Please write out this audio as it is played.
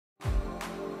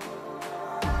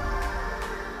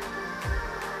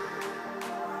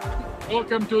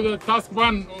Welcome to the task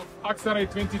 1 of Aksaray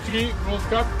 23 World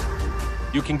Cup.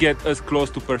 You can get as close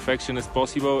to perfection as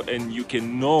possible, and you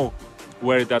can know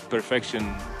where that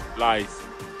perfection lies.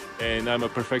 And I'm a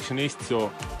perfectionist, so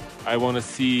I want to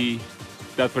see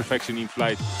that perfection in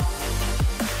flight.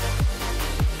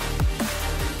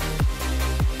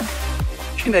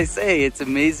 What can I say? It's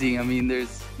amazing. I mean,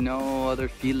 there's no other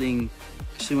feeling,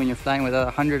 especially when you're flying with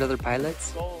 100 other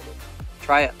pilots.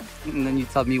 Try it, and then you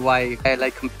tell me why I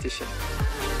like competition.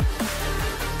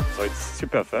 So it's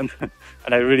super fun,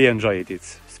 and I really enjoy it.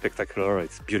 It's spectacular,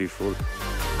 it's beautiful.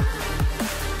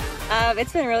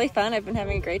 It's been really fun. I've been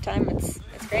having a great time. It's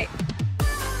great.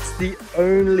 It's the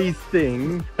only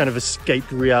thing kind of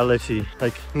escaped reality.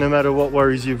 Like, no matter what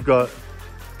worries you've got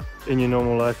in your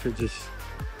normal life,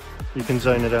 you can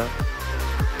zone it out.